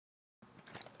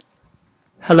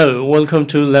Hello, welcome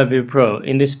to LabVIEW Pro.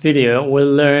 In this video,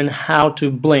 we'll learn how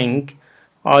to blink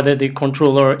either the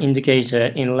controller indicator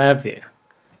in LabVIEW.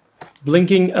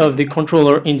 Blinking of the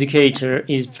controller indicator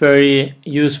is very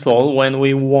useful when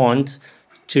we want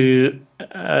to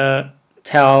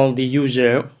tell the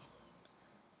user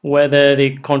whether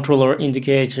the controller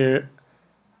indicator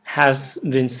has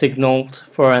been signaled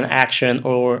for an action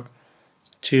or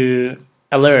to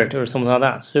alert or something like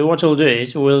that. So what we'll do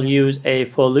is we'll use a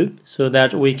for loop so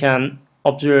that we can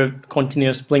observe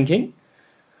continuous blinking.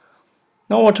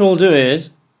 Now what we'll do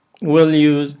is we'll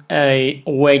use a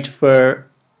wait for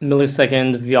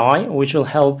millisecond VI, which will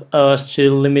help us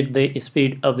to limit the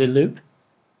speed of the loop.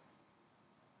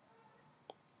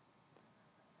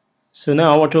 So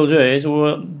now what we'll do is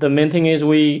the main thing is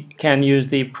we can use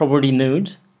the property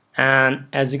node, and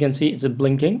as you can see it's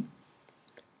blinking.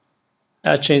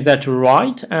 Change that to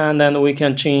right, and then we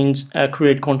can change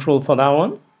create control for that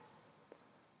one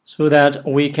so that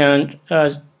we can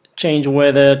change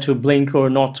whether to blink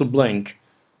or not to blink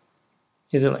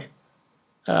easily.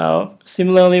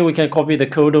 Similarly, we can copy the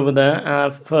code over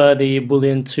there for the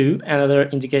boolean to another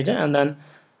indicator, and then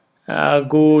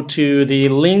go to the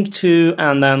link to,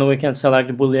 and then we can select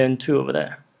boolean 2 over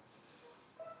there.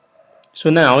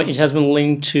 So now it has been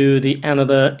linked to the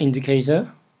another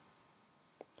indicator.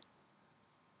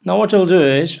 Now what I'll do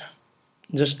is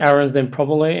just arrange them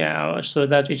properly so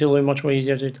that it will be much more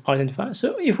easier to identify.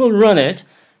 So if we run it,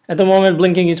 at the moment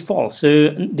blinking is false, so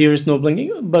there is no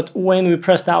blinking, but when we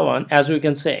press that one, as we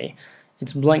can see,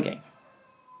 it's blinking.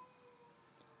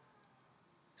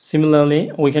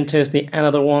 Similarly, we can test the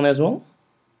another one as well.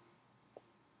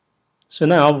 So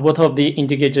now both of the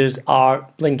indicators are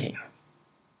blinking.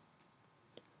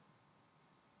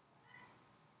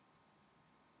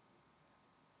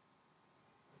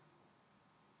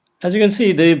 As you can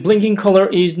see, the blinking color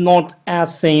is not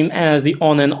as same as the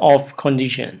on and off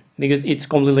condition because it's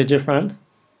completely different.